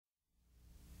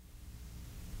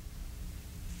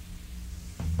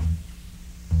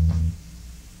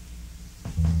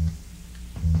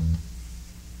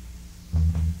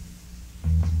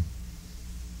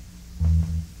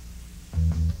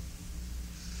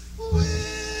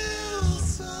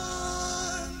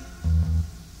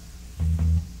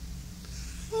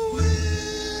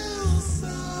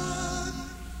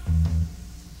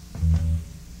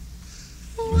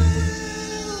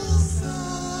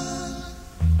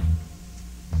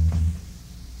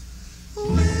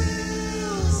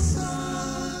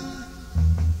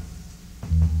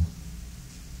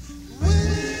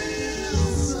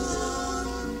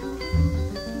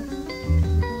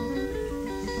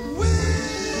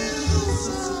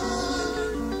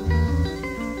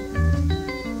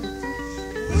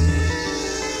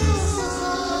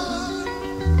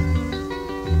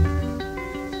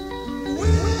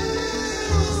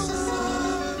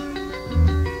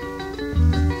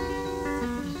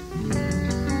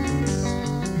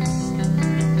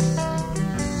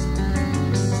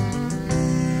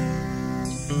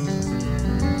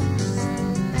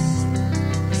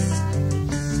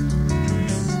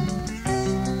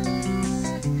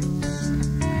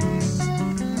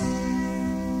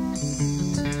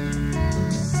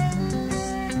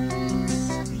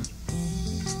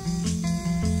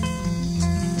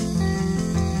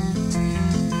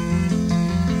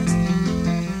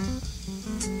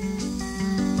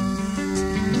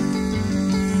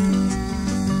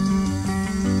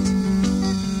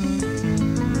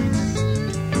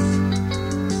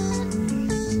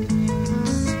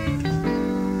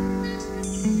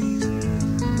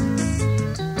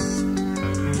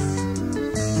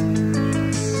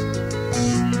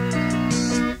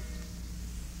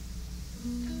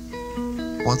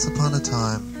Once upon a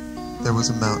time, there was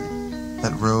a mountain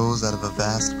that rose out of a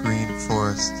vast green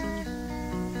forest.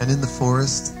 And in the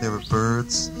forest, there were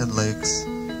birds and lakes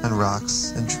and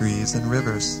rocks and trees and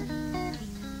rivers.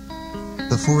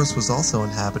 The forest was also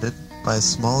inhabited by a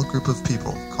small group of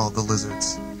people called the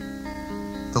lizards.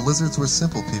 The lizards were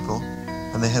simple people,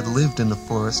 and they had lived in the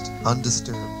forest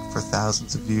undisturbed for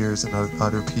thousands of years in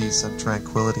utter peace and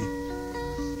tranquility.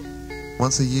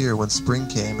 Once a year, when spring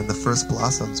came and the first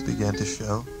blossoms began to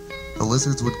show, the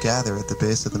lizards would gather at the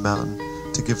base of the mountain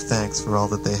to give thanks for all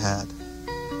that they had.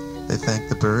 They thanked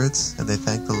the birds, and they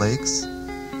thanked the lakes,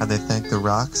 and they thanked the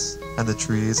rocks, and the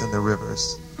trees, and the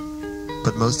rivers.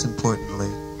 But most importantly,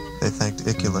 they thanked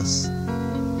Iculus.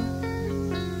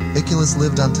 Iculus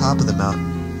lived on top of the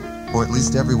mountain, or at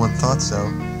least everyone thought so,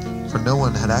 for no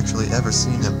one had actually ever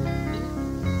seen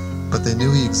him. But they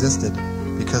knew he existed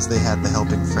because they had the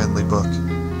Helping Friendly Book.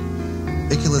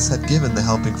 Iculus had given the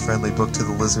Helping Friendly Book to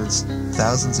the lizards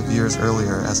thousands of years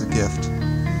earlier as a gift.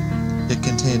 It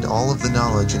contained all of the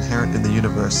knowledge inherent in the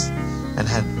universe and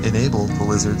had enabled the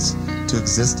lizards to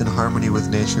exist in harmony with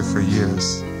nature for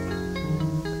years.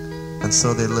 And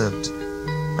so they lived,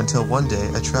 until one day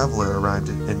a traveler arrived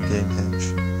in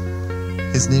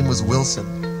Gamehenge. His name was Wilson,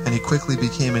 and he quickly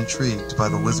became intrigued by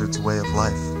the lizard's way of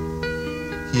life.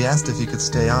 He asked if he could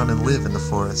stay on and live in the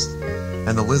forest,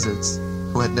 and the lizards,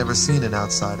 who had never seen an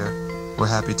outsider, were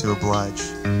happy to oblige.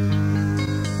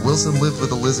 Wilson lived with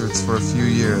the lizards for a few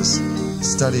years,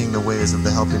 studying the ways of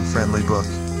the Helping Friendly Book,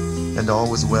 and all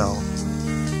was well,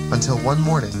 until one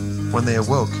morning, when they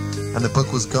awoke and the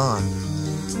book was gone.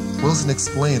 Wilson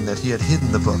explained that he had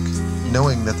hidden the book,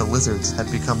 knowing that the lizards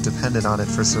had become dependent on it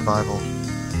for survival.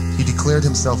 He declared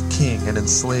himself king and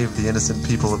enslaved the innocent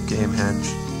people of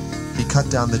Gamehenge. He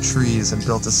cut down the trees and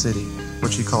built a city,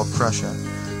 which he called Prussia,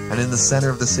 and in the center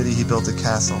of the city he built a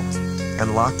castle,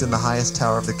 and locked in the highest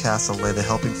tower of the castle lay the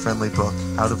Helping Friendly Book,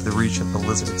 out of the reach of the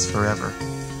lizards forever.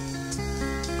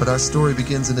 But our story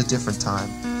begins in a different time,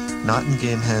 not in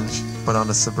Gamehenge, but on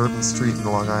a suburban street in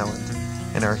Long Island,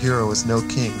 and our hero is no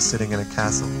king sitting in a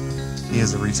castle. He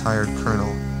is a retired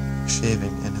colonel,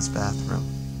 shaving in his bathroom.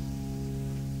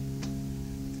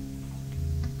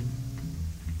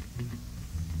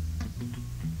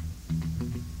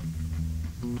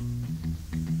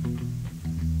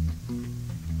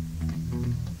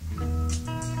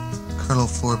 Colonel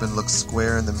Forbin looked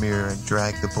square in the mirror and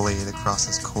dragged the blade across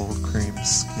his cold creamed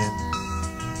skin.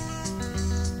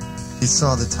 He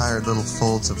saw the tired little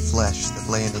folds of flesh that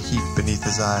lay in a heap beneath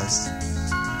his eyes.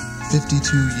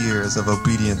 52 years of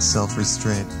obedient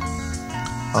self-restraint,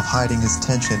 of hiding his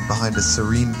tension behind a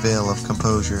serene veil of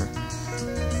composure.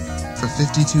 For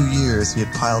 52 years he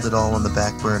had piled it all on the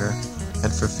back burner,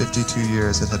 and for 52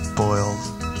 years it had boiled,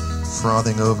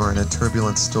 frothing over in a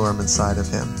turbulent storm inside of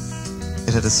him.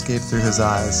 It had escaped through his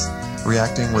eyes,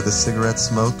 reacting with the cigarette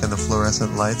smoke and the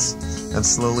fluorescent lights, and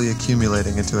slowly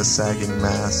accumulating into a sagging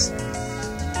mass.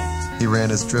 He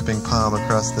ran his dripping palm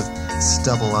across the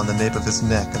stubble on the nape of his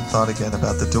neck and thought again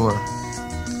about the door.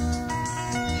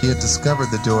 He had discovered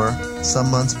the door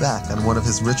some months back on one of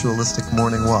his ritualistic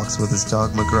morning walks with his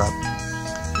dog McGrupp.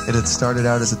 It had started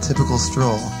out as a typical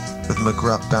stroll, with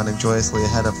McGrupp bounding joyously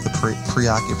ahead of the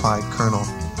preoccupied colonel.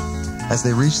 As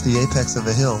they reached the apex of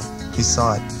a hill, he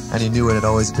saw it, and he knew it had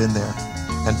always been there,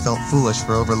 and felt foolish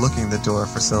for overlooking the door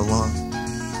for so long.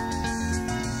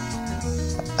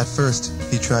 At first,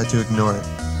 he tried to ignore it,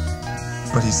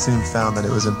 but he soon found that it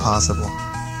was impossible.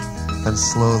 And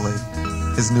slowly,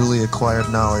 his newly acquired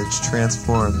knowledge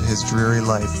transformed his dreary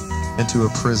life into a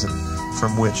prison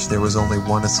from which there was only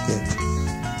one escape.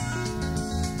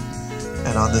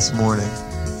 And on this morning,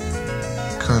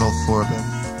 Colonel Forbin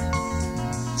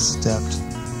stepped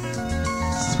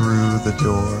through the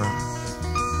door.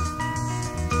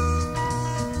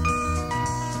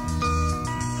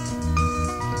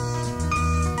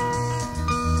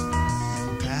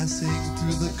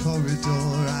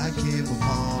 Corridor, I came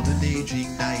upon an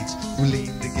aging knight who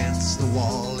leaned against the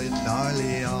wall in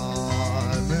gnarly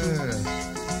armor.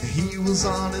 He was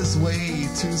on his way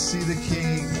to see the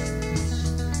king.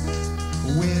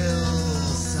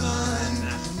 Wilson,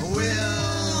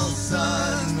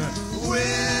 Wilson,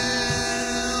 Wilson.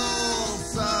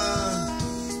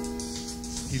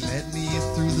 He led me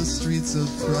through the streets of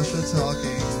Prussia,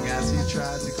 talking as he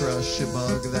tried to crush a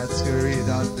bug that scurried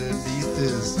underneath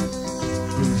his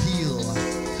heel.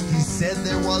 He said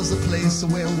there was a place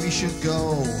where we should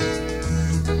go.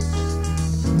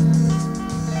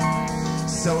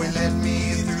 So he led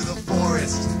me through the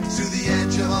forest to the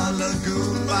edge of a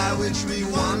lagoon, by which we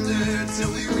wandered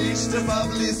till we reached a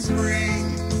bubbly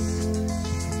spring.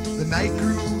 The night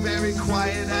grew very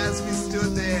quiet as we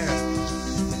stood there.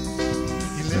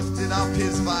 He lifted up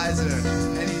his visor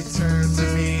and he turned to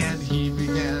me and he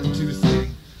began to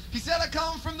sing. He said, I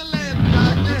come from the land of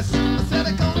darkness. I said,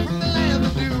 I come from the land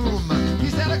of doom. He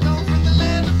said, I come from the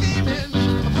land of demons.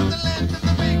 I'm from the land of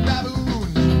the big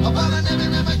baboon. But I never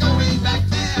remember going back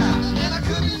there, and I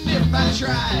couldn't if I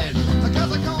tried,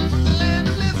 because I come from the land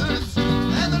of lizards,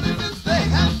 and the lizards they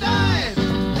have died,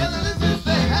 and the lizards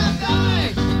they have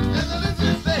died, and the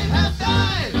lizards they have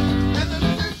died, and the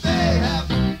lizards they have.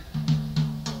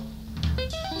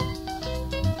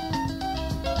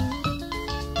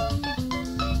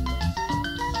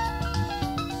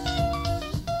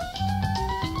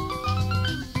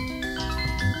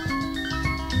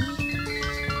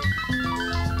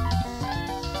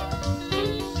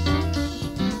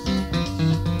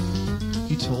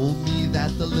 He told me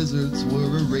that the lizards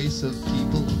were a race of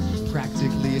people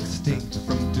practically extinct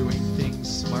from doing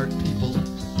things smart people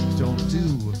don't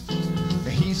do.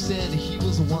 He said he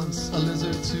was once a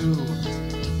lizard too.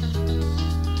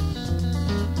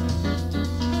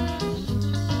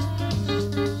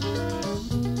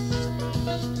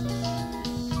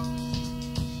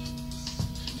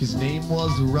 His name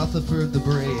was Rutherford the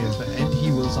Brave, and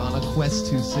he was on a quest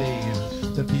to save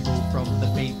the people from the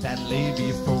fate that lay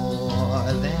before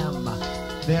them.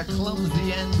 Their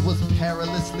clumsy end was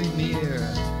perilously near.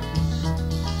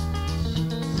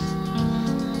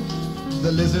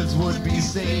 The lizards would be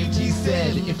saved, he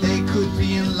said, if they could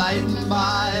be enlightened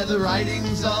by the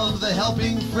writings of the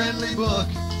helping friendly book.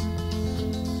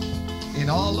 In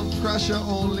all of Prussia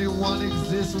only one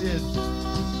existed,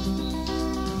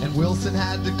 and Wilson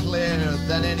had declared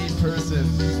that any person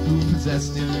who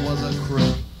possessed it was a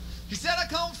crook. He said, I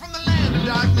come from the land of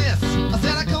darkness. I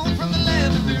said, I come from the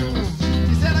land of doom.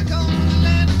 He said, I come from the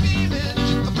land of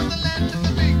demons. I'm from the land of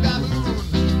the big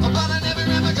baboon. Oh, but I never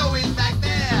remember going back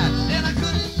there, and I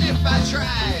couldn't if I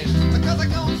tried, because I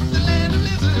come from the land of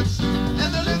lizards,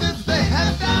 and the lizards they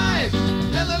have died,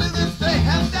 and the lizards they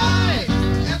have died,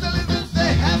 and the lizards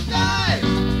they have died,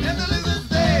 and the lizards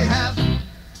they have.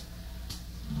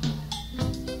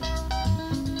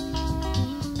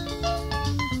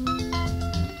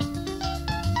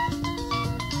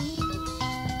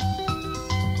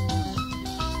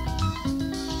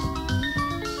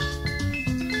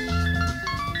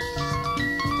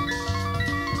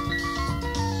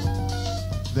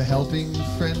 The helping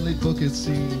friendly book, it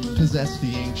seemed, possessed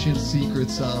the ancient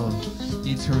secrets of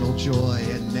eternal joy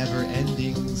and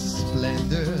never-ending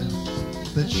splendor.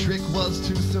 The trick was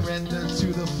to surrender to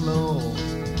the flow.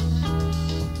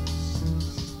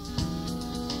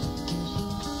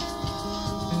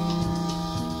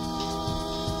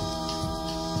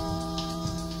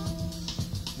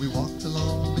 We walked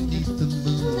along beneath the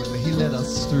moon. He led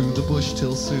us through the bush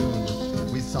till soon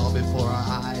we saw before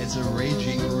our eyes a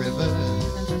raging river.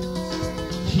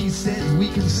 He said we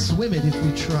can swim it if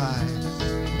we try.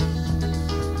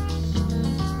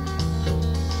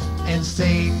 And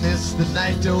saying this, the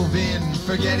knight dove in,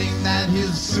 forgetting that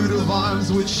his suit of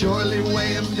arms would surely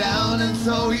weigh him down, and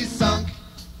so he sunk.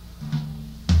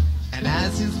 And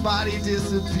as his body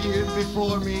disappeared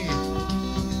before me,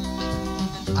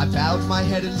 I bowed my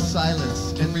head in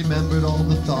silence and remembered all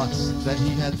the thoughts that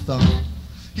he had thunk.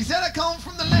 He said, I come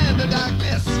from the land of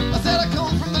darkness. I said, I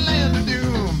come from the land of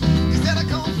doom. He said, I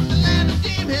come from the land of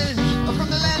demons. I'm from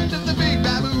the land of the big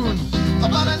baboon.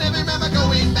 But I never remember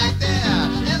going back there,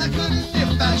 and I couldn't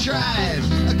if I tried,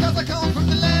 because I come from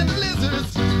the land of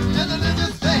lizards, and the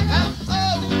lizards they have. Oh,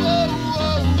 oh,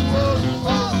 oh, oh,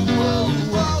 oh,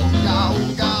 oh, oh,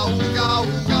 go, go,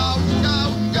 go, go,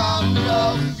 go,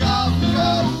 go, go, go, go.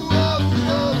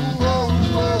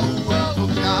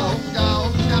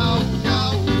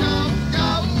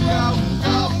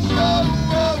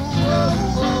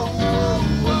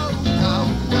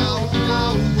 Go,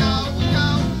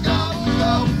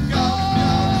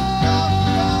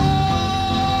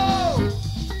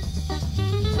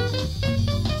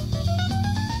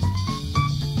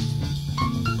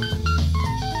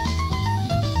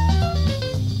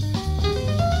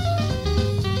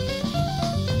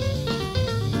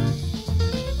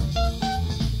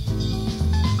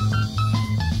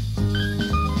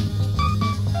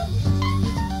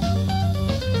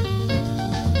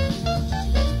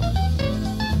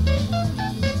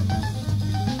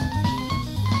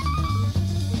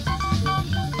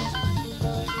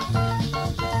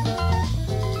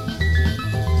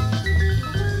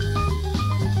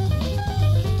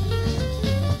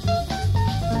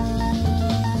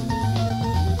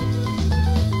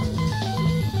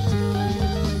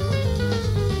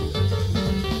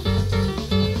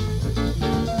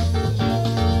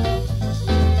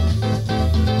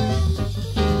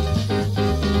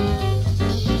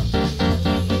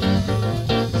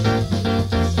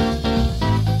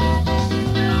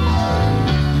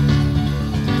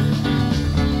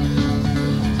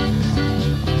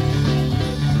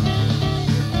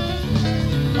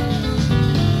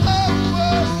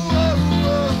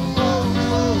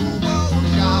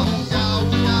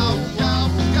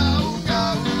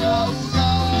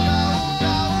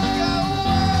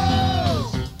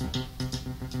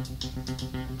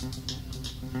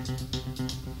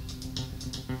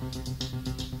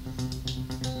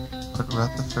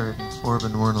 Rutherford and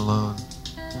Forbin weren't alone.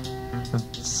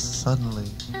 And suddenly,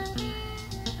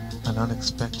 an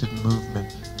unexpected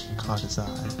movement caught his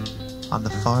eye. On the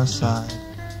far side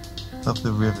of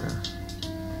the river,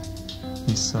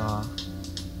 he saw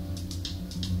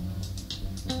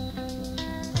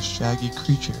a shaggy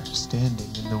creature standing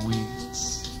in the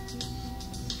weeds,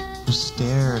 who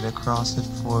stared across at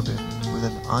Forbin with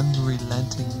an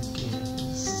unrelenting gaze.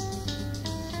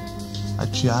 A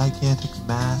gigantic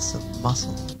mass of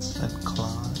muscles and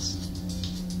claws.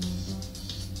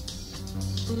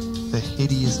 The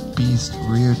hideous beast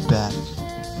reared back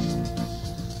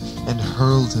and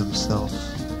hurled himself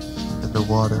in the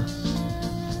water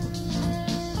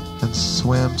and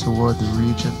swam toward the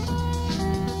region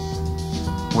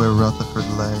where Rutherford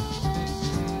lay.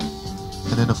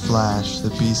 And in a flash,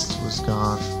 the beast was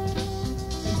gone.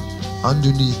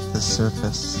 Underneath the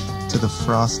surface, to the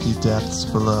frosty depths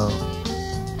below,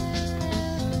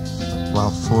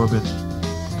 while Forbin,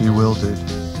 bewildered,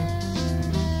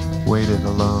 waited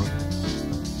alone.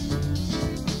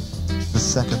 The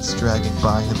seconds dragging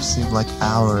by him seemed like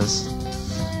hours,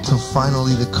 till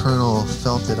finally the Colonel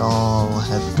felt it all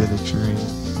had been a dream.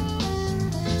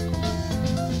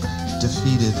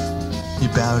 Defeated, he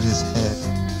bowed his head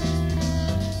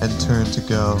and turned to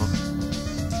go.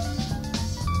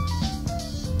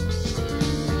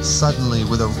 Suddenly,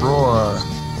 with a roar,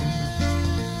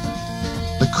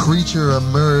 the creature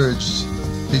emerged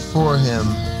before him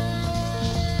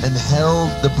and held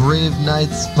the brave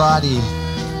knight's body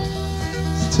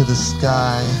to the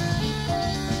sky.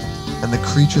 And the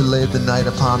creature laid the knight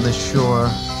upon the shore,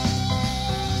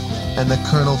 and the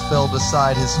Colonel fell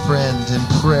beside his friend in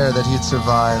prayer that he'd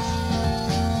survive.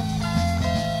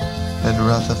 And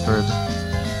Rutherford,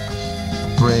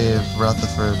 brave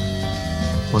Rutherford,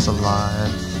 was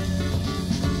alive.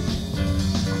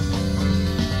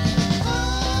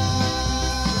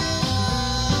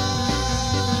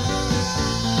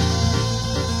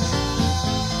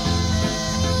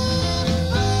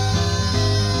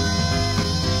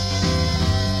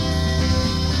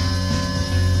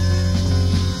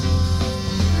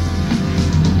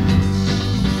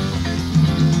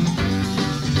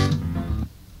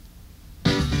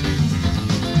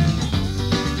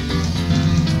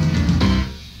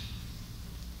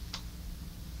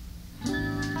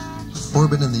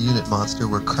 Forbin and the unit monster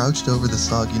were crouched over the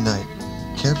soggy knight,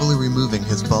 carefully removing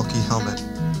his bulky helmet,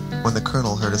 when the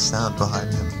Colonel heard a sound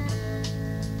behind him.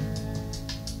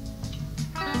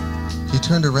 He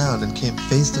turned around and came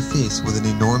face to face with an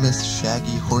enormous,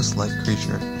 shaggy, horse-like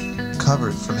creature,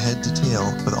 covered from head to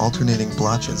tail with alternating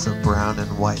blotches of brown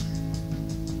and white.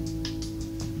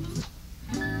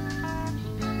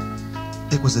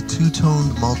 It was a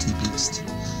two-toned multi-beast,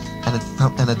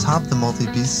 and atop the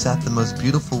multi-beast sat the most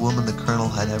beautiful woman the Colonel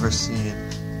had ever seen.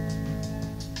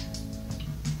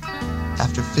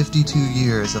 After 52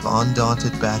 years of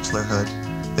undaunted bachelorhood,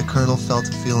 the Colonel felt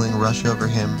a feeling rush over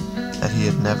him that he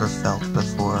had never felt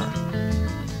before.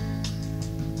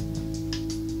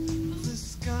 The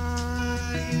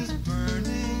sky is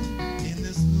burning in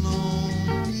this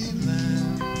lonely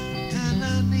land, and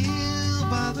I kneel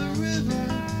by the river,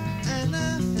 and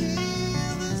I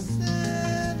feel the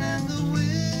sand and the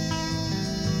wind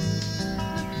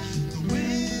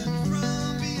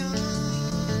from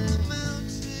beyond the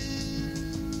mountains.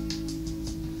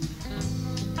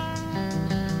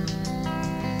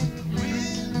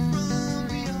 Wind from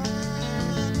beyond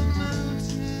the mountains.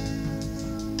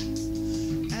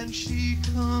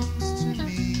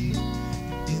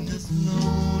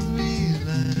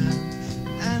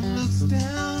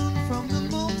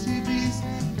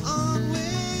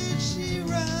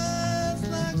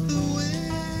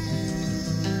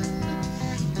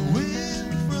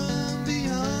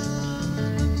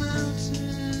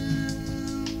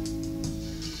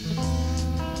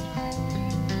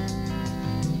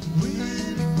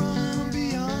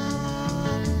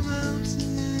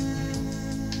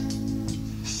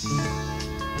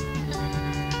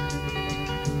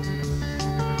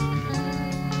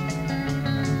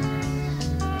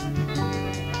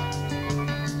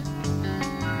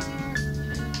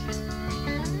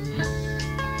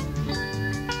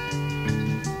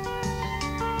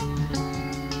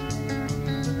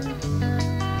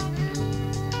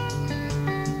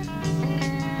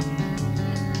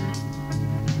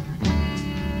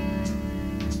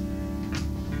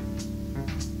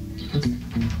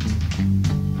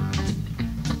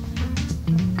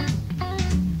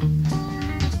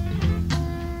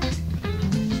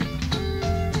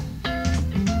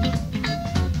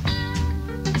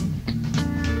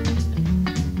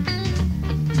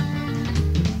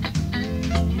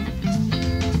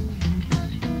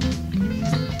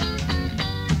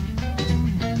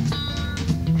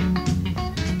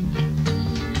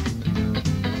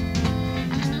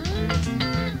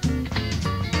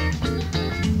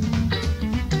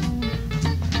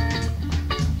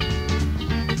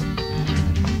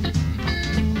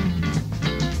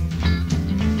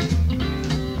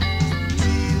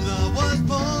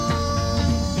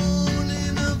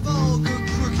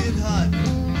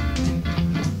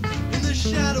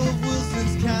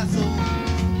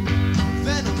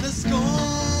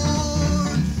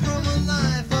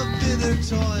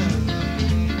 toil.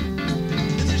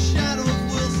 In the shadow of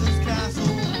Wilson's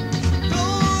castle,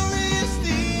 glorious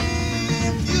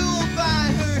theme, fueled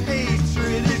by her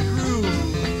hatred, it grew,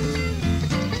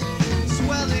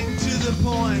 swelling to the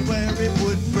point where it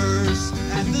would burst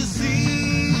at the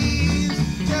seams.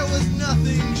 There was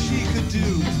nothing she could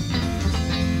do.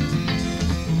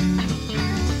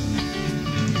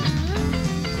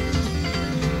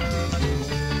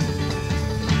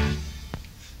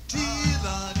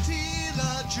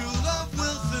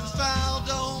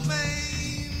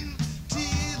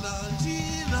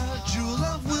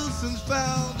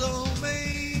 Foul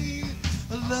domain,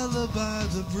 a lullaby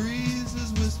the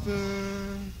breezes whisper.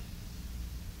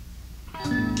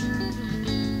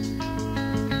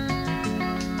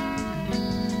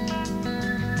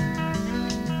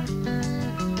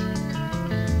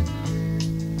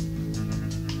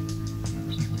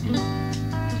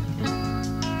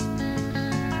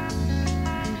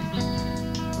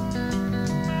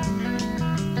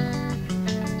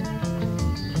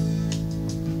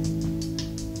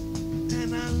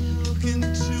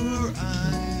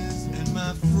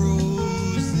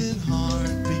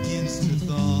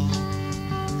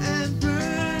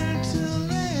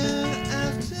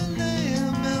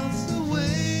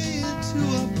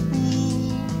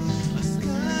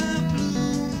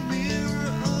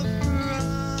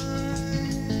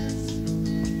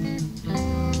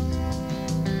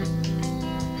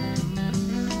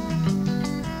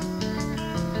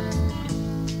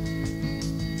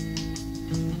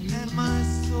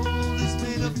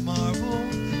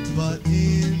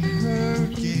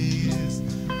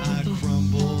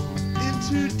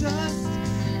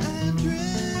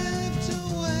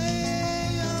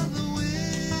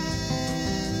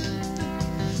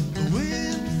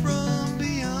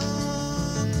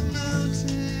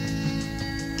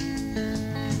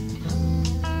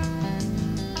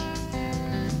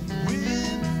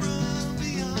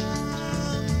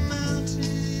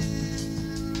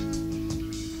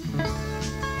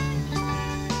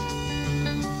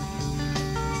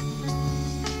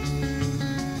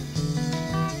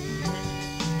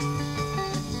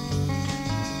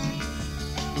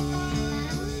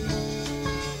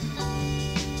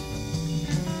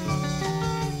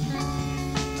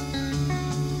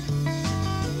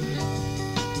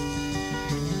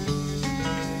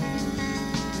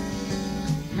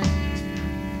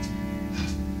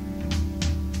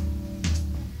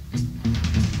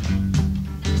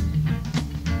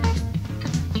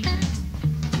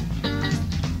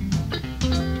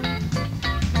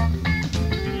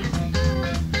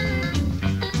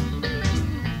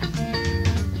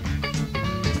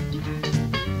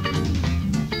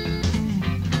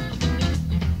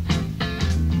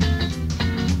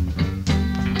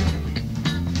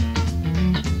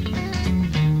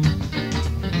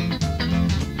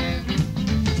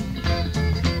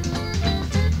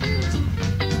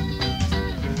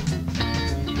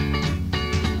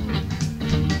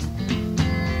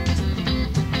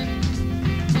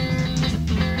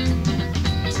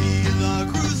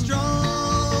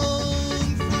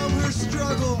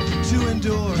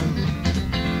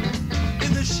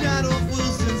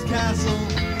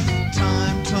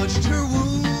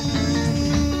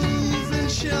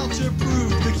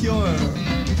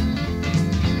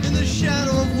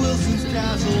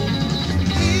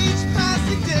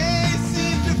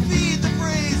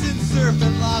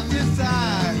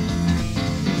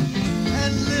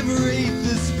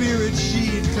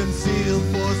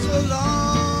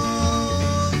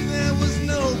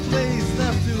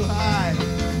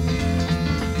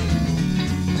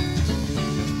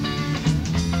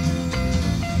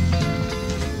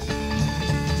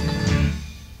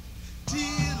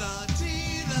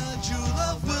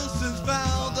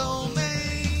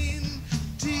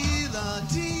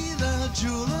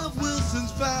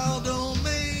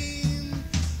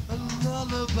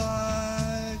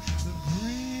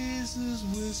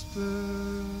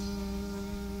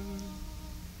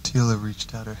 Tila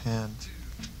reached out her hand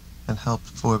and helped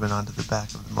Forbin onto the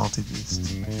back of the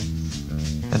multi-beast,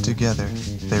 and together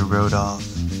they rode off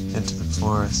into the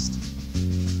forest.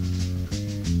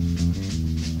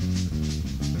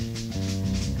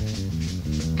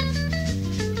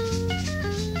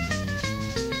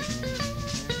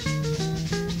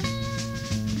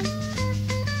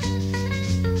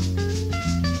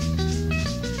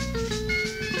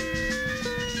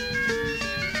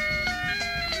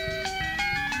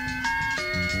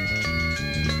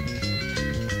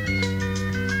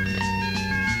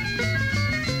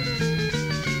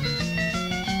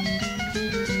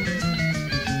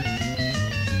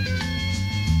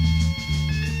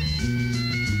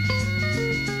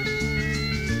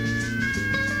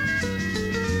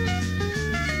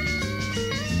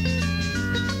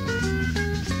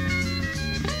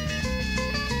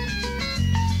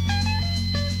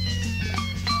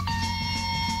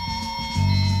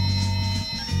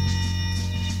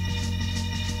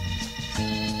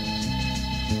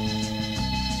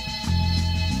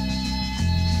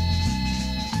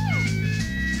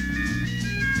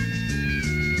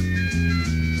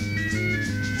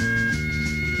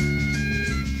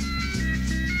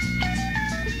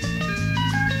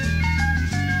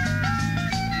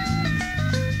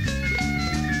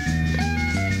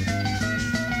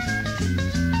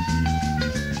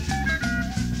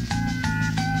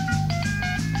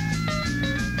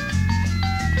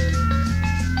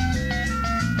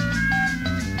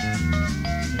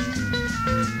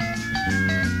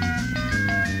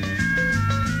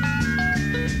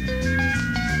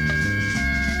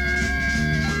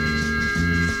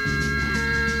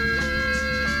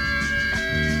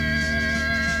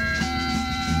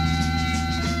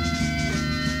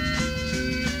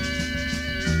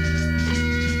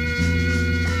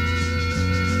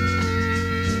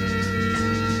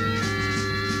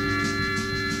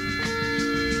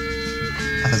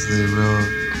 As they rode,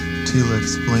 Tila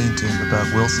explained to him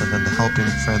about Wilson and the helping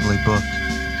friendly book.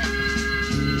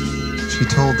 She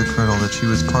told the colonel that she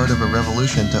was part of a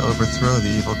revolution to overthrow the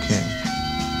evil king.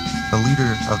 The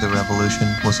leader of the revolution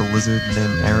was a lizard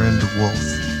named Errand Wolf,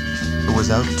 who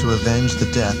was out to avenge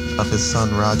the death of his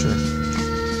son Roger.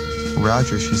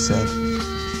 Roger, she said,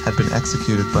 had been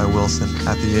executed by Wilson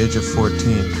at the age of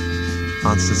 14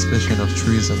 on suspicion of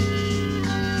treason.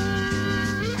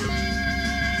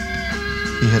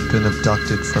 He had been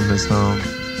abducted from his home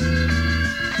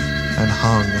and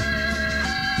hung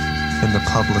in the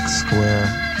public square.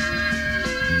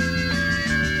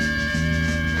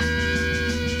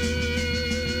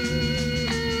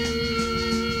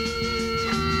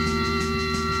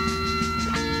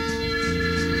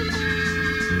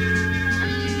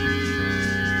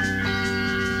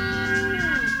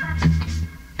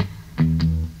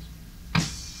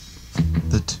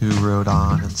 The two rode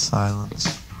on in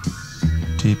silence,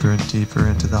 deeper and deeper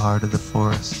into the heart of the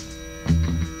forest,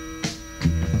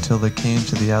 until they came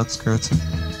to the outskirts of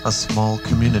a small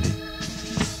community.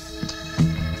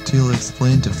 Tila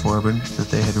explained to Forbin that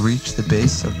they had reached the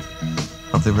base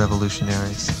of the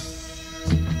revolutionaries.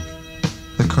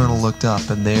 The colonel looked up,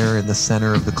 and there in the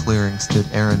center of the clearing stood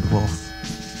Errand Wolf.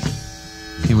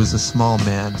 He was a small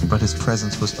man, but his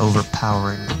presence was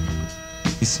overpowering.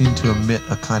 He seemed to emit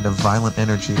a kind of violent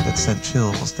energy that sent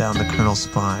chills down the colonel's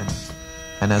spine.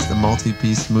 And as the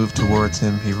multi-beast moved towards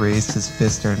him, he raised his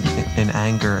fist in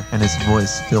anger, and his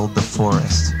voice filled the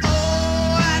forest.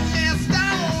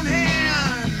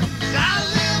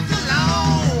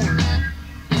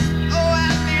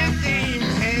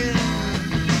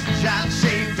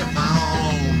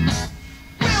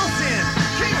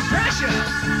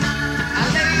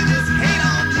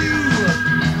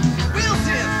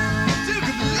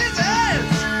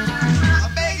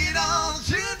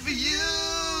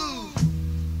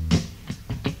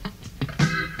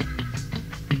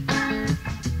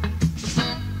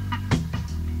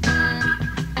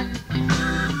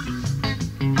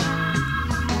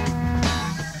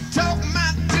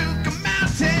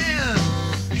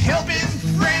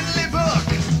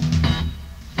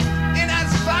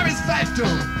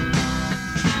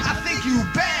 I think you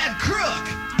bad crook.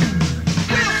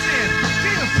 Wilson,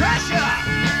 feel pressure.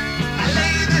 I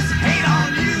lay this hate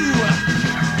on you.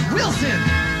 Wilson,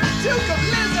 Duke of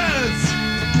Lizards.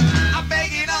 I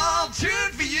beg it all true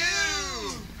for you.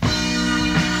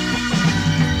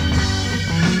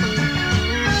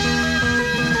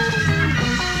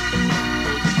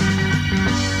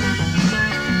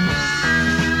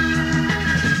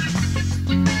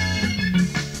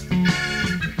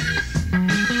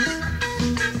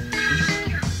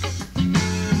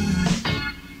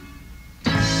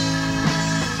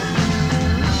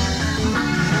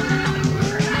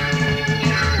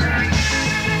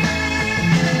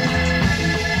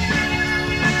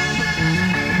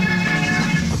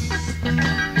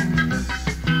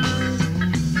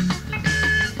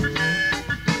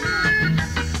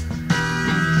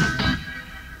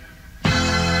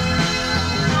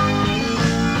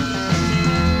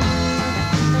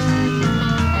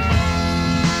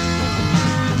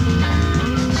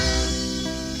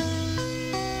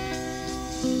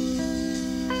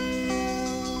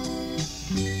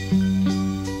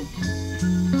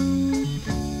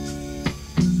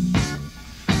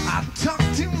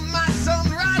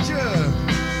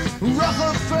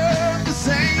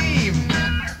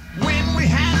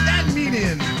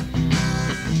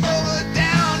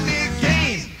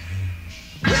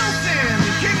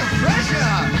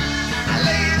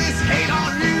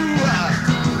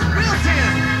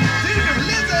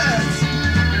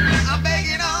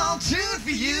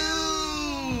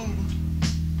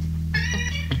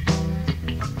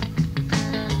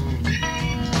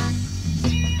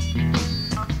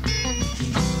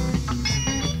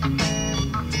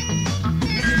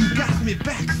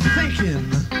 Back thinking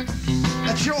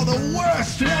that you're the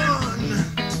worst one.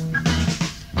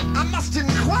 I must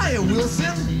inquire,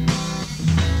 Wilson.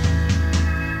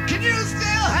 Can you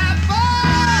still have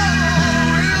fun,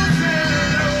 Wilson?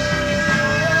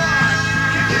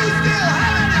 Can you still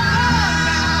have any fun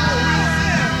now,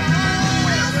 Wilson?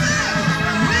 Wilson! Wilson!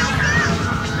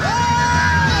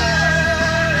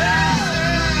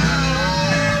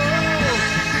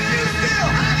 Can you still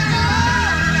have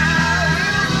fun now,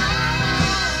 Wilson?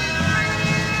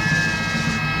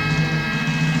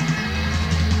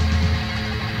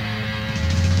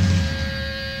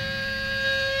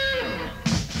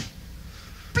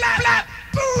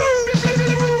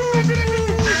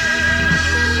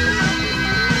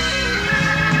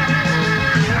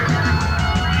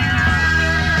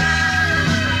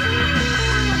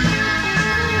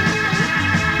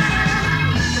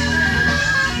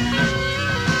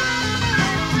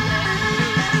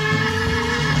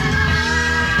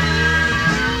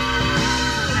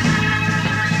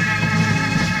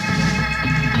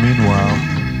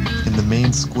 Meanwhile, in the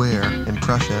main square in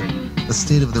Prussia, the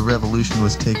state of the revolution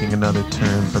was taking another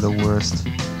turn for the worst.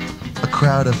 A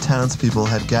crowd of townspeople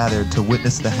had gathered to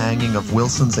witness the hanging of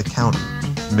Wilson's accountant,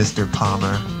 Mr.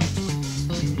 Palmer.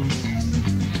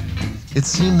 It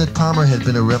seemed that Palmer had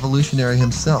been a revolutionary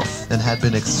himself and had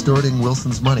been extorting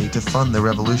Wilson's money to fund the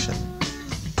revolution.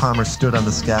 Palmer stood on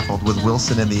the scaffold with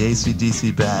Wilson in the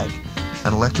AC/DC bag,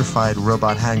 an electrified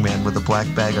robot hangman with a black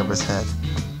bag over his head.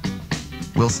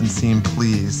 Wilson seemed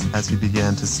pleased as he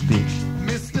began to speak.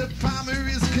 Mr. Palmer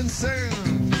is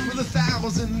concerned with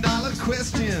 $1,000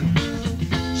 question.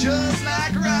 Just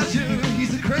like Roger,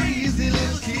 he's a crazy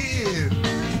little kid.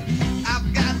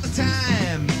 I've got the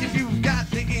time if you've got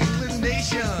the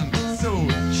inclination. So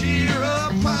cheer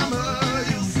up, Palmer,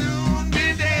 you'll soon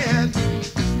be dead.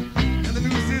 And the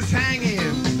noose is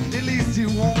hanging, at least you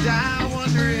won't die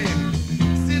wondering.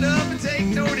 Sit up and take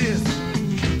notice,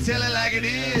 tell it like it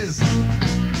is.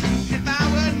 If I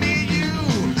were near you,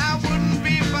 I wouldn't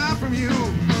be far from you.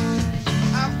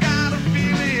 I've got a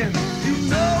feeling you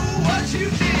know what you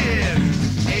did.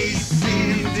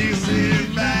 AC/DC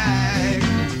bag.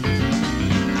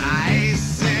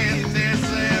 AC/DC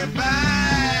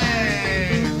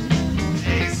bag.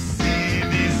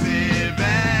 AC/DC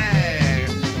bag.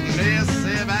 DC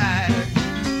bag.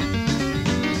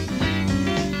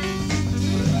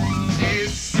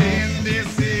 AC/DC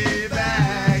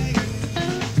bag.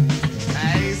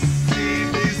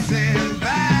 AC/DC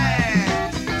bag.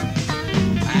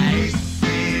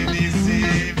 AC/DC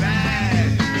bag.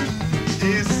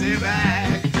 DC bag.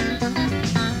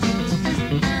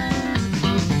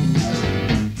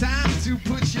 Time to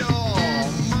put your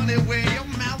money where your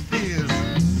mouth is.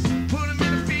 Put 'em in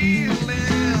the field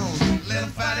and let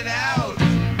 'em fight it out.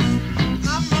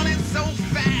 I'm running so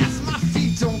fast, my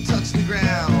feet don't touch the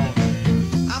ground.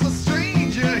 I'm a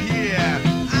stranger here.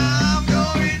 I'm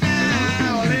going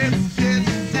down. Let's get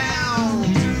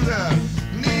down to the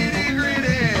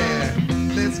nitty-gritty.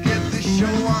 Let's get the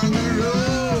show on the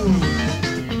road.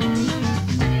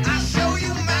 I'll show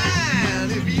you mine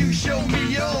if you show me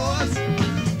yours.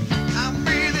 I'm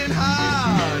breathing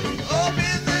hard.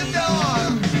 Open the door.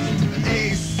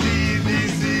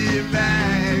 AC/DC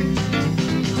bag.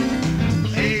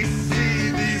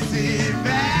 AC/DC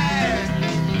bag.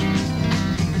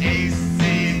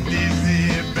 AC/DC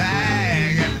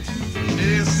bag.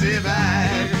 DC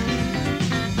bag.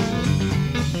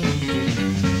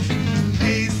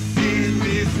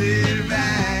 AC/DC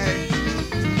bag.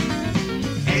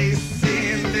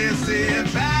 AC/DC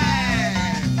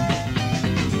bag.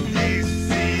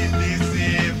 AC/DC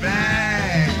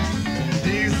bag.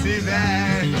 DC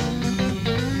bag.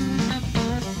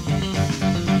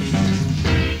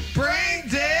 Brain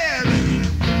dead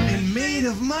and made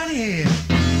of money.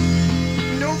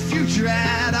 No future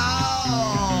at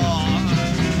all.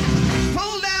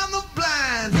 Pull down the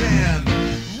blinds and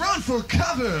run for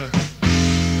cover.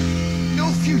 No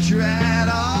future at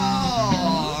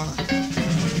all.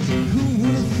 Who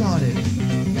would have thought it?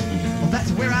 Well,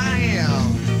 that's where I am.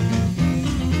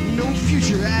 No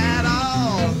future at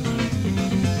all.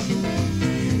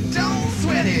 Don't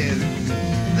sweat it.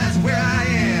 That's where I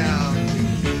am.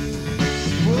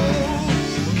 Whoa,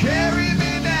 carry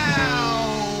me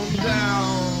down,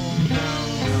 down, down.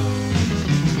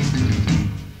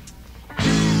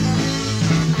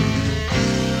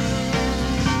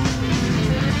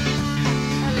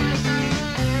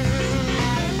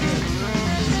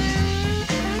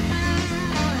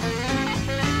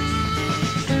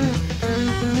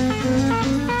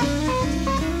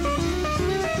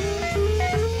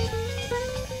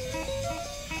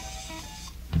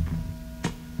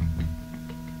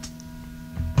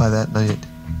 By that night,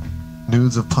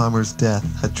 news of Palmer's death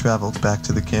had traveled back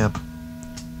to the camp.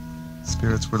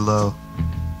 Spirits were low,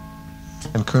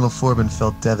 and Colonel Forbin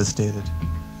felt devastated.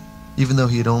 Even though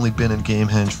he had only been in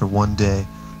Gamehenge for one day,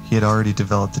 he had already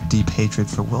developed a deep hatred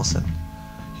for Wilson.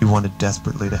 He wanted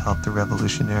desperately to help the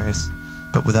revolutionaries,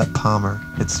 but without Palmer,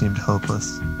 it seemed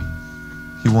hopeless.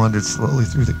 He wandered slowly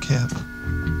through the camp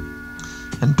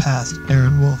and passed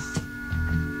Aaron Wolf,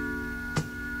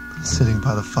 sitting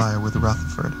by the fire with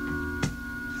Rutherford,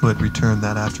 who had returned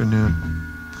that afternoon.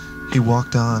 He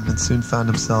walked on and soon found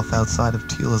himself outside of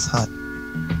Tila's hut.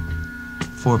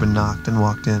 Forbin knocked and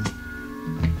walked in.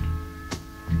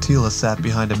 Tila sat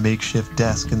behind a makeshift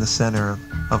desk in the center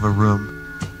of a room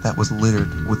that was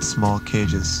littered with small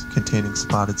cages containing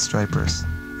spotted stripers,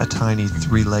 a tiny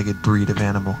three-legged breed of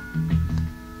animal.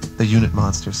 The unit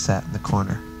monster sat in the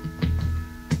corner.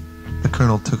 The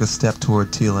colonel took a step toward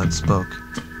Tila and spoke.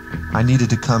 "I needed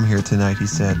to come here tonight," he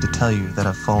said, "to tell you that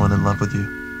I've fallen in love with you."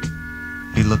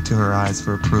 He looked to her eyes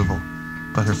for approval.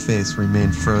 but her face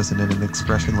remained frozen in an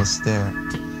expressionless stare.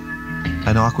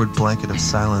 An awkward blanket of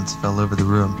silence fell over the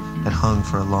room and hung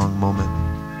for a long moment,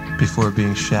 before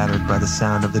being shattered by the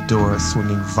sound of the door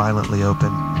swinging violently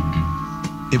open.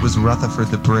 It was Rutherford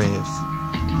the Brave.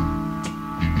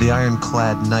 The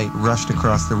ironclad knight rushed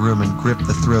across the room and gripped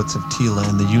the throats of Tila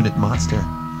and the unit monster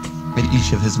in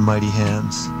each of his mighty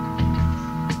hands.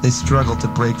 They struggled to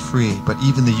break free, but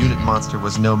even the unit monster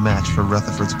was no match for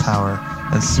Rutherford's power,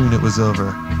 and soon it was over.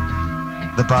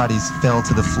 The bodies fell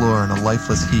to the floor in a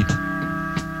lifeless heap.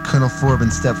 Colonel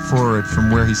Forbin stepped forward from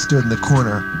where he stood in the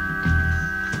corner,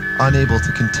 unable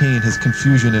to contain his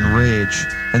confusion and rage,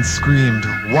 and screamed,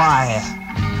 "Why?"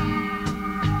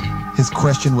 His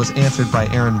question was answered by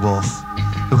Aaron Wolf,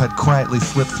 who had quietly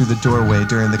slipped through the doorway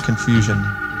during the confusion.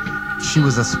 She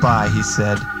was a spy, he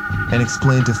said, and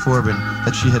explained to Forbin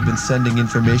that she had been sending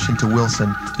information to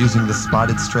Wilson using the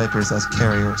spotted stripers as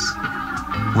carriers.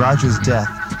 Roger's death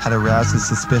had aroused his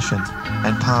suspicion,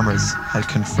 and Palmer's had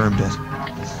confirmed it.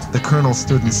 The colonel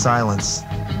stood in silence,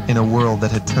 in a world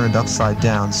that had turned upside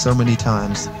down so many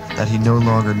times that he no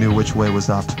longer knew which way was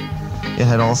up. It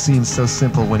had all seemed so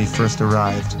simple when he first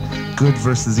arrived. Good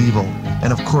versus evil,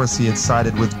 and of course he had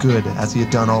sided with good as he had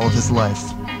done all of his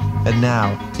life. And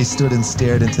now he stood and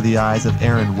stared into the eyes of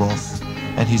Aaron Wolf,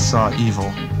 and he saw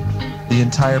evil. The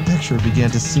entire picture began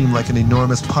to seem like an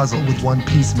enormous puzzle with one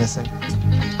piece missing,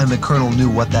 and the colonel knew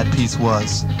what that piece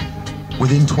was.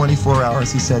 Within 24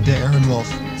 hours, he said to Aaron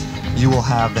Wolf, "You will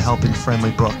have the Helping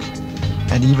Friendly book."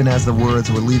 And even as the words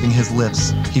were leaving his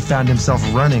lips, he found himself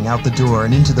running out the door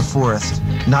and into the forest,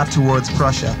 not towards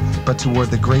Prussia, but toward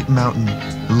the great mountain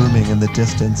looming in the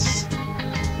distance.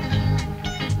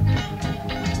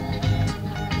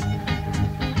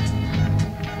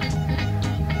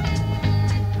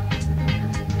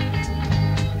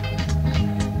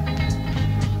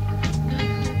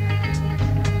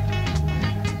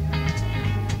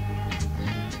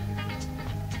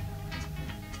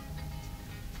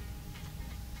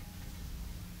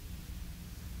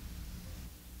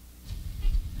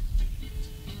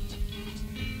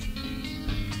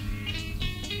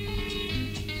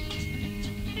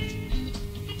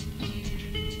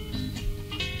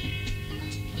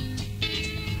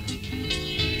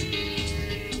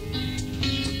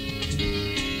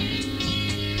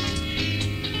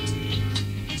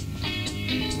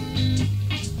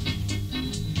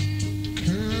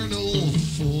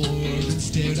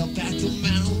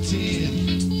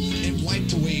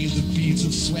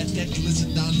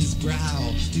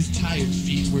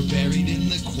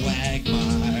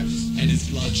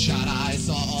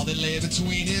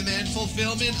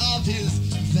 Of his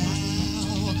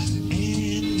vow, and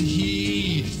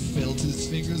he felt his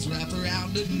fingers wrap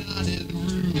around a knotted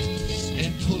root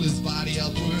and pull his body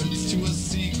upwards to a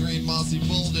sea-green mossy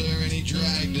boulder, and he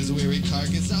dragged his weary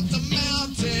carcass up the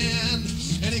mountain,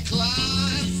 and he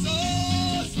climbed so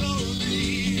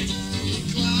slowly,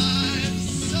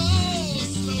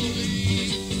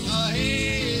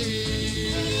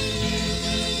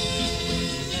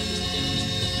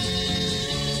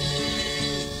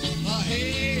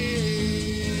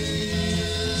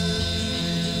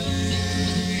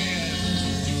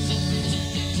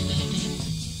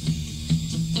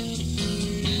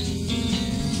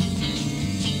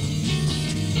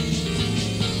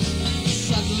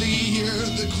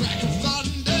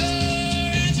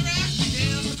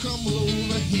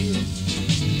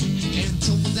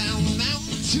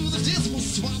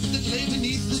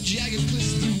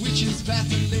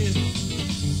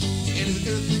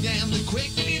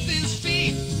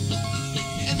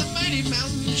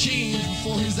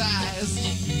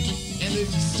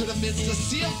 amidst a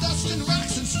sea of dust and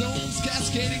rocks and stones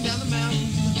cascading down the mountain,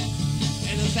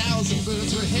 and 1,000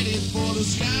 birds were headed for the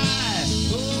sky.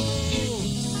 Oh,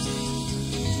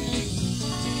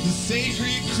 the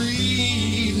sacred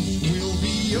creed will be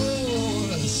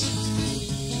yours.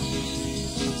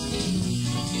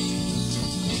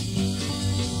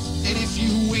 And if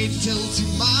you wait till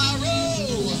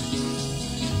tomorrow,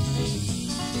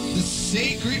 the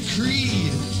sacred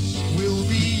creed will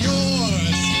be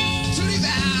yours to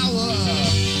devour,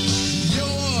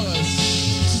 yours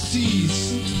to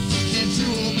seize and to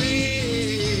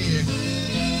obey.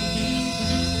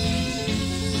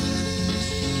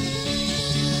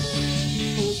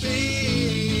 Obey.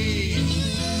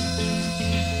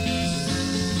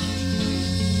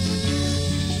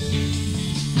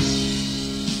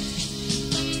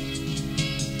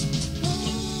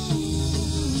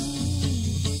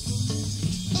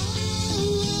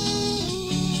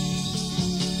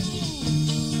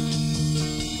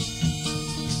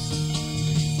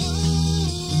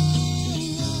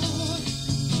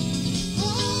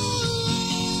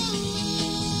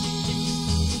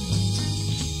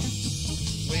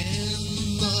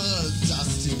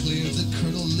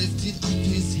 colonel lifted up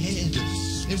his head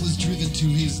and was driven to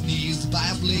his knees by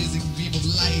a blazing beam of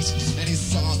light, and he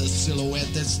saw the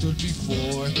silhouette that stood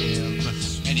before him,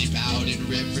 and he bowed in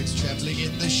reverence, trembling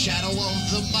in the shadow of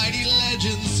the mighty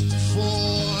legend's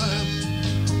form.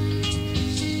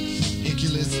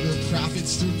 The prophet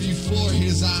stood before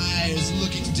his eyes,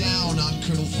 looking down on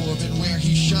Colonel Foreman where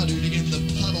he shuddered in the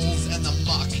puddles and the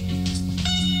muck.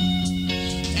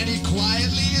 And he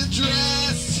quietly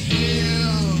addressed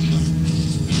him,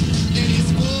 and he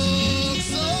spoke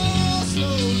so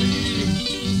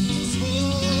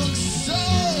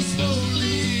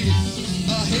slowly,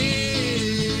 ahead.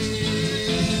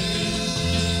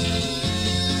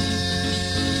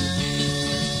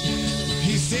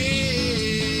 He said,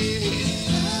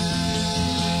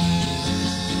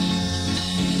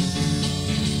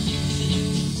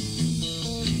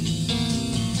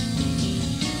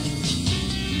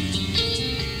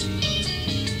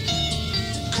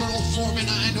 Foreman,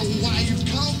 I know why you've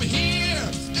come here,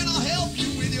 and I'll help you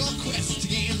with your quest to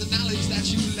gain the knowledge that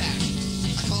you lack.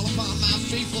 I call upon my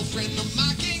faithful friend the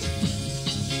mocking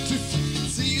to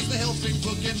seize the helping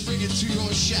book and bring it to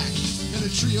your shack, and the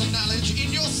tree of knowledge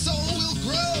in your soul will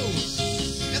grow,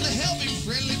 and the helping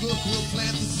friendly book will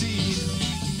plant the seed.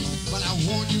 But I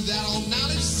warn you that all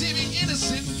knowledge, seeming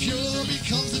innocent and pure,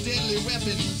 becomes a deadly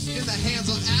weapon in the hands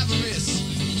of avarice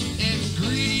and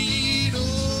greed.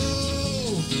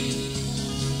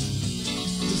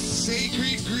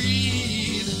 Sacred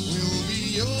greed will be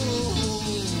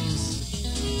yours.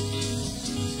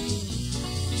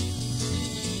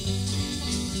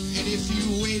 And if you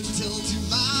wait till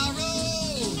tomorrow,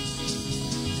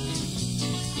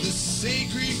 the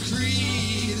sacred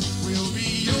greed will be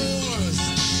yours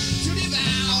to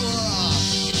devour,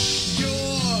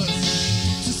 yours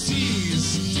to seize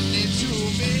and to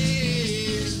obey.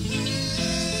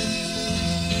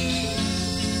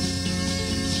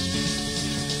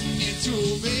 To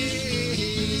obey.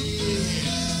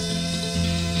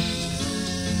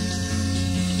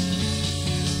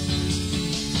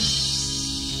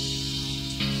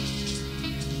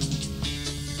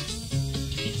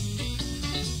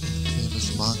 Famous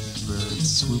mockingbird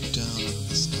swooped down out of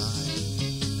the sky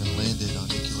and landed on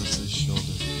Nicholas's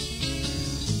shoulder.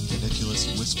 And Nicholas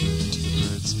whispered into the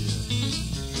bird's ear,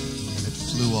 and it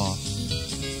flew off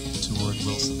toward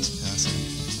Wilson's castle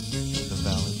in the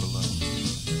valley below.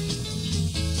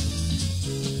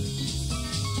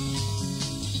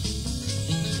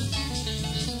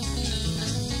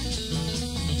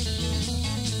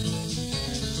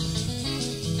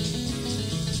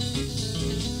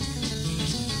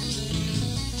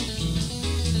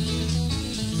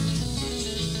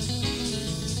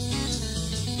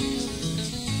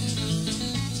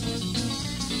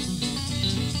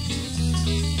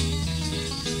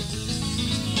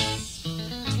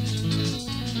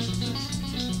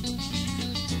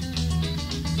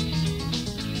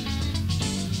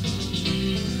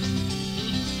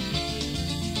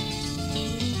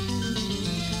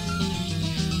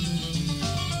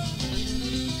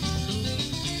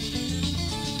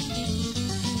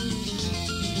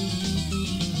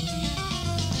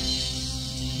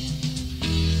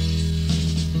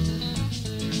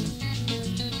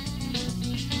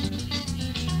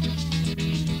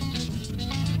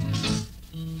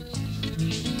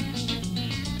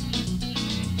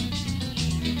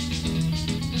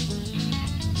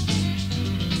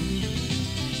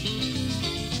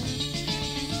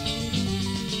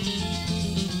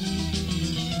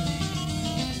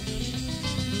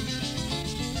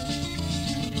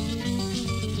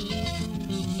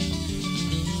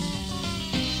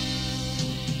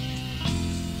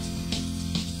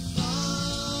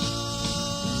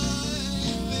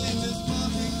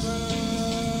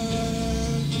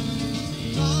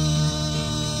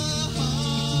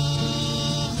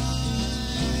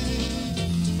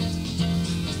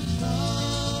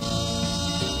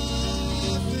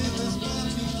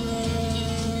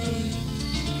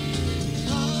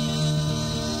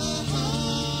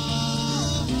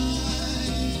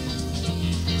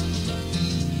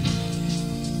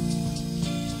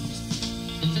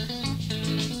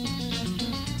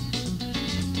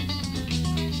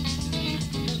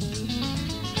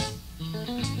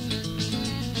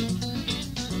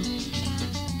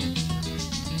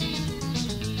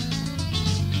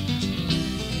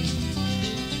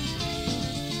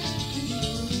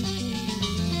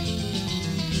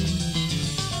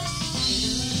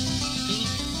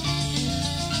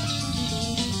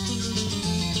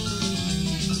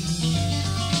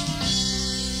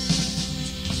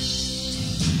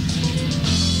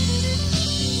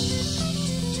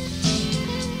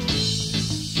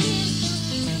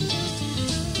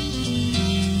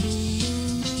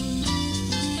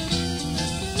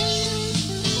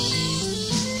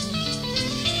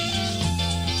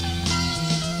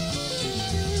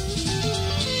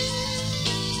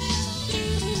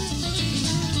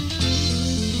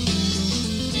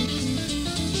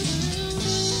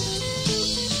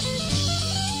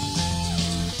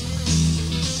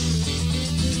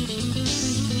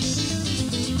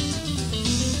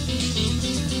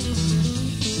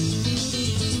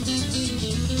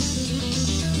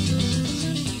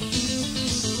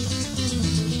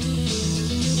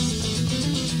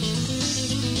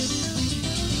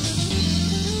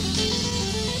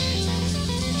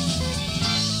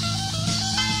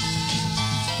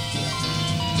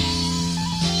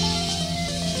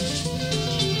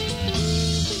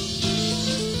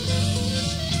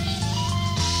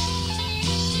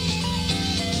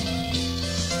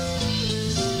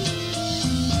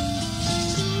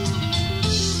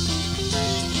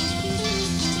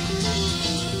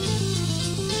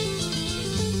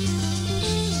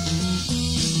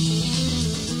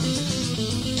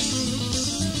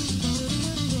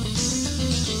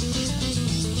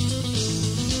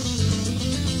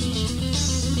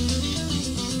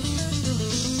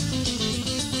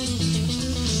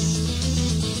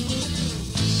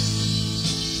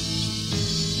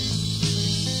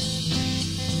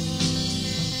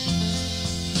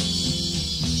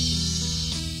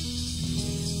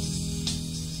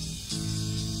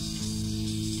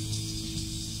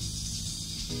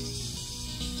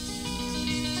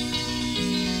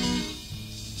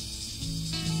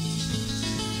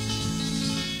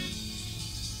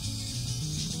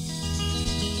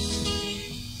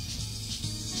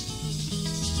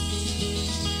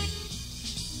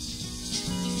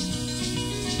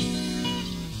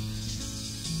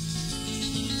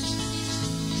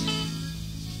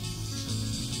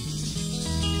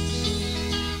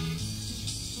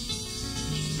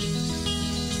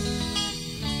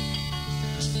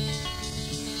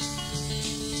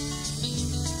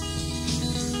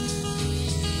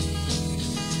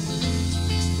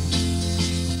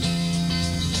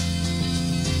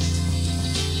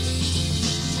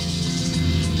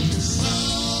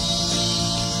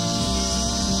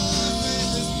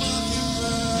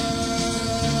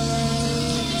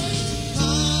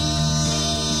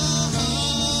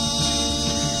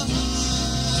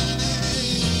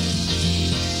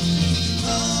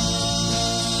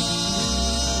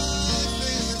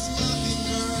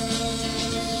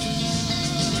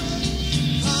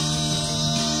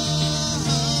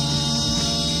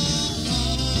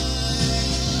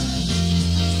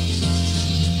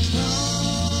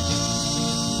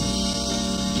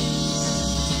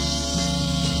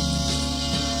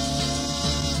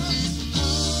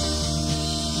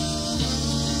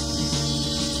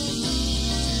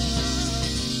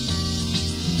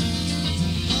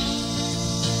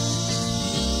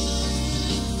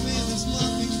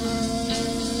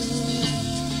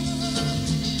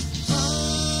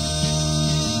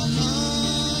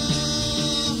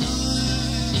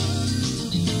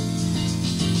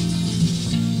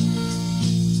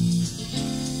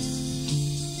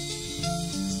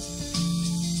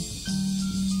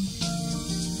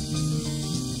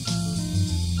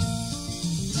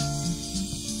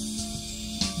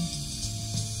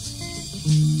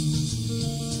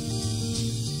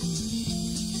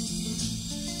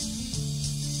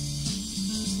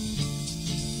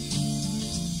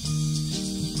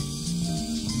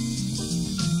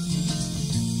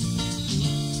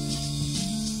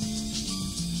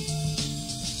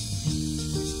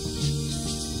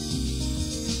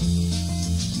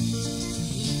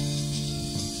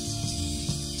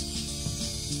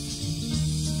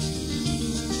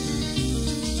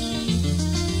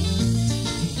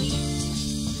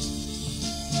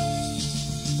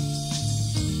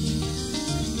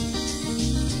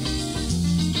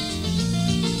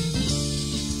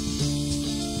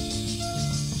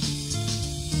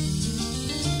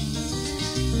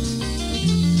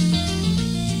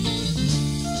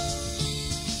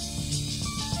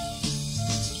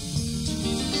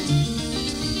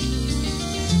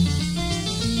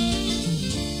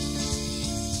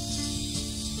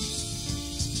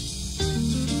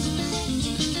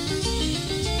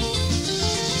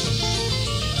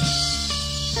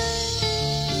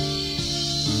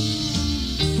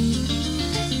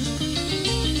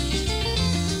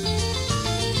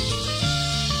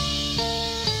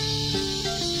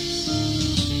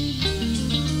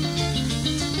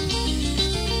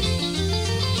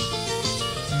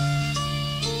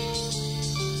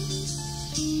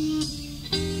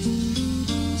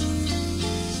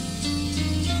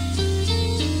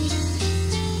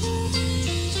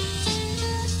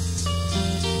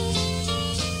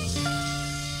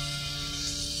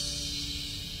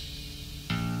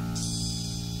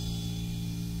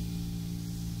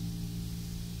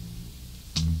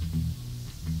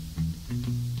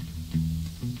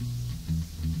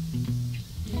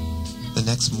 The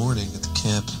next morning at the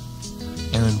camp,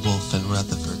 Aaron Wolf and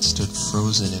Rutherford stood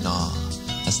frozen in awe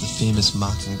as the famous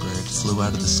mockingbird flew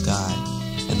out of the sky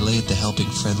and laid the helping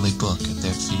friendly book at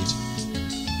their feet.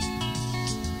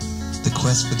 The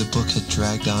quest for the book had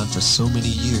dragged on for so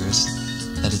many years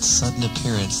that its sudden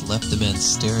appearance left the men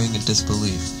staring in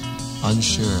disbelief,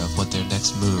 unsure of what their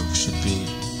next move should be.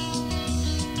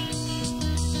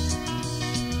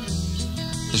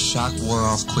 The shock wore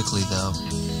off quickly, though,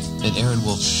 and Aaron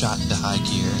Wolf shot into high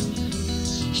gear.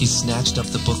 He snatched up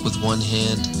the book with one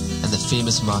hand and the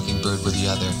famous mockingbird with the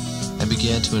other, and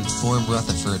began to inform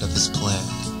Rutherford of his plan.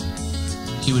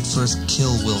 He would first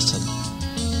kill Wilson,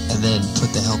 and then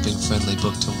put the helping friendly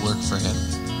book to work for him.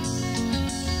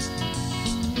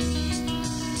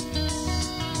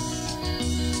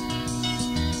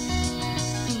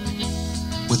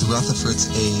 With Rutherford's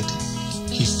aid,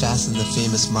 he fastened the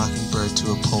famous mockingbird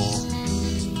to a pole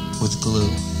with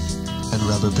glue and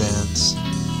rubber bands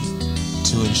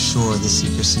to ensure the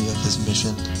secrecy of his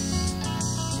mission,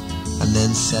 and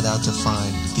then set out to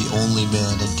find the only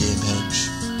man in Gamehenge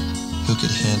who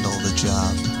could handle the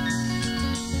job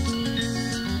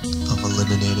of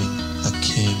eliminating a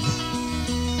king.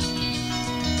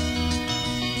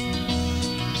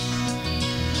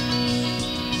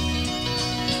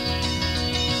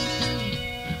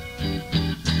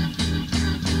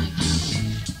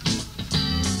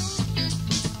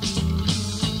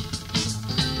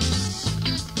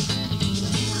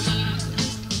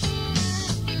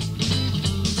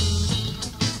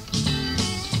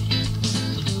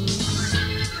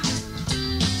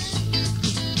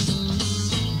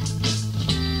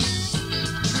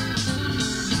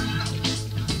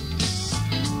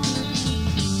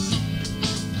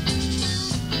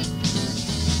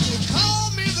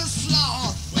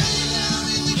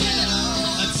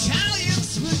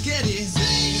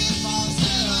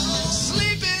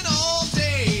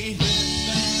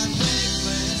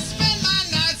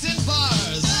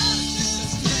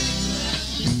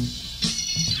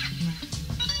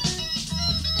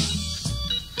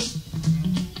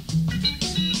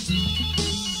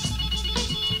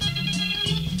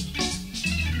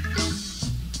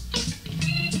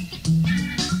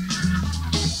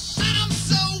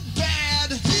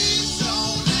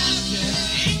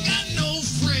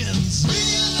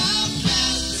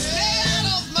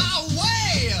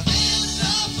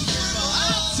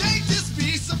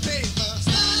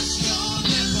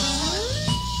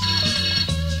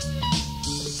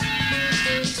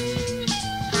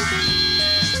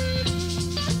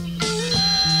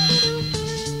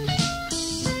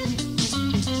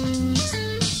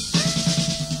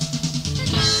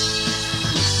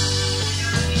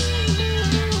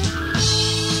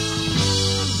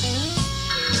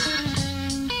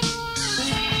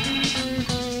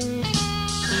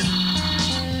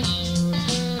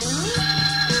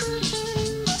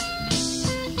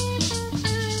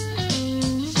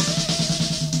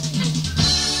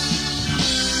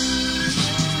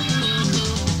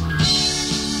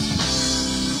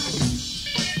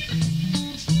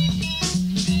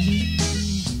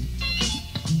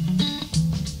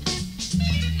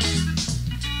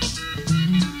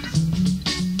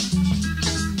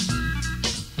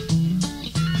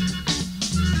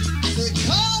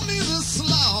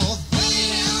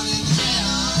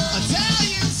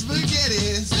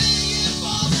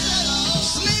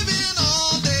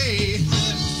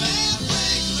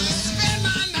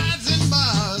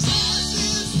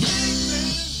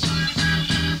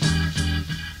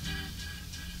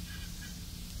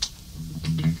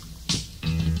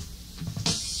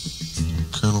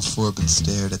 Forbin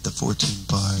stared at the 14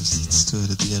 bars that stood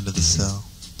at the end of the cell.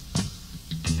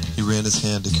 He ran his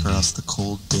hand across the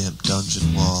cold, damp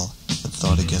dungeon wall and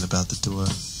thought again about the door.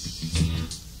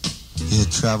 He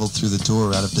had traveled through the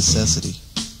door out of necessity.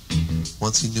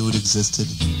 Once he knew it existed,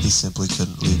 he simply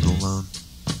couldn't leave it alone.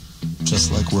 Just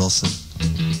like Wilson.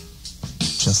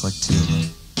 Just like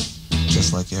Tila.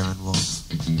 Just like Aaron Wolf.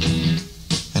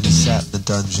 And he sat in the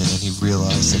dungeon and he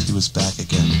realized that he was back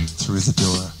again through the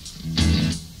door.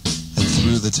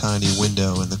 Through the tiny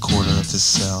window in the corner of his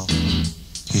cell,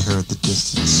 he heard the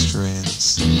distant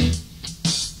strains.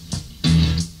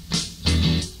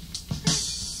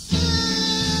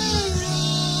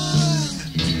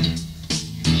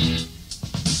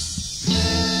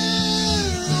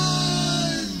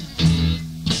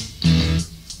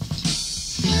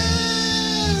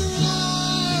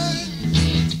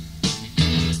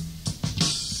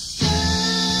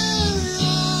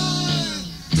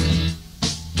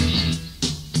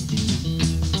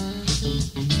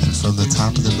 From the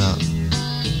top of the mountain,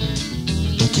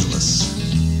 Iculus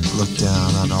looked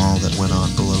down on all that went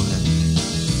on below him.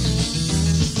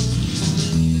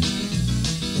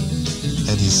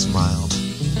 and he smiled.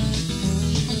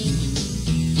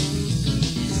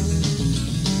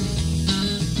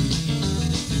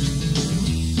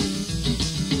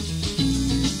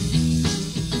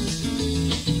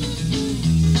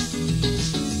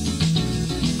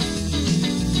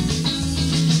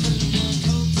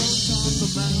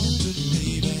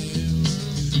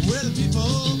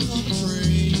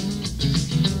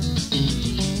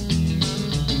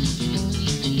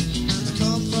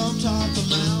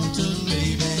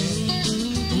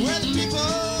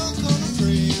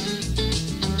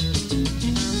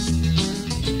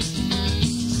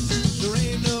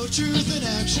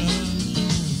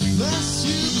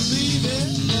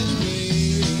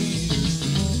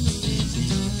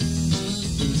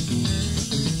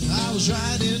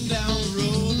 Riding down the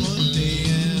road one day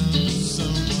and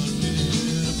someone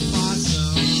hit a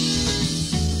possum.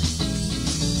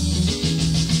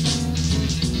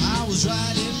 I was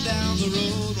riding down the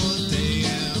road one day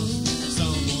and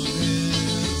someone hit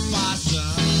a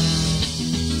possum.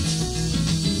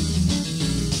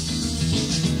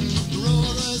 The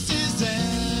road was his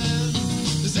end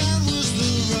was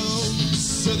the road,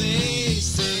 so they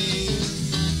say.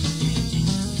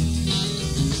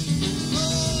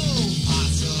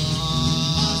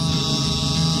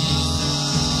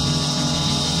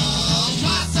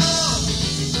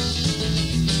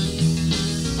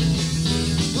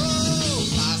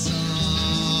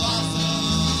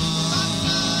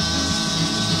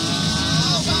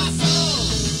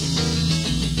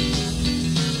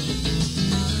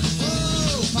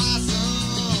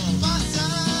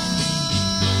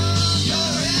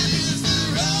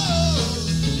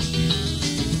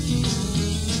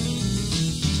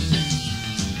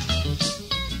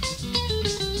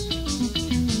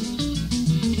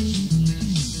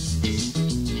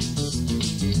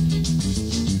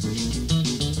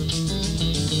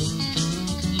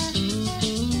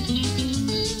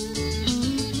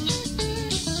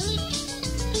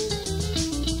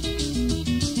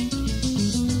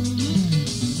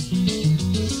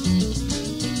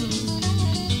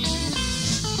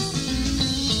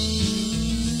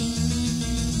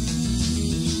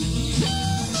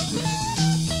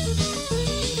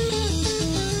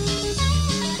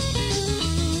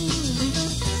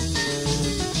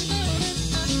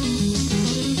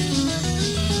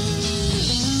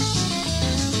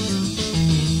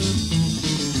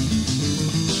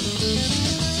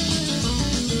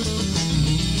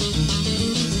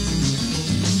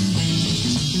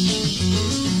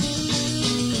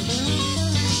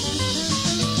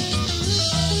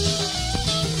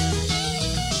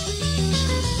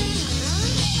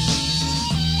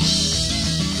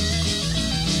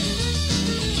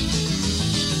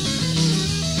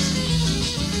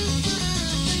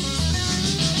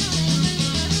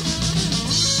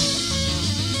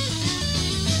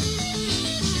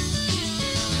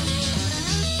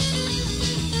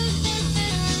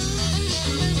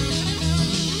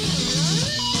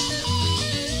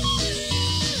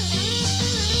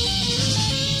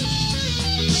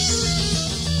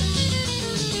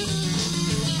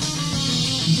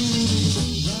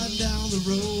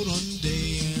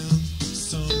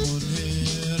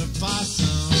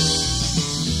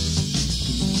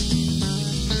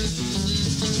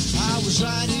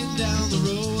 Riding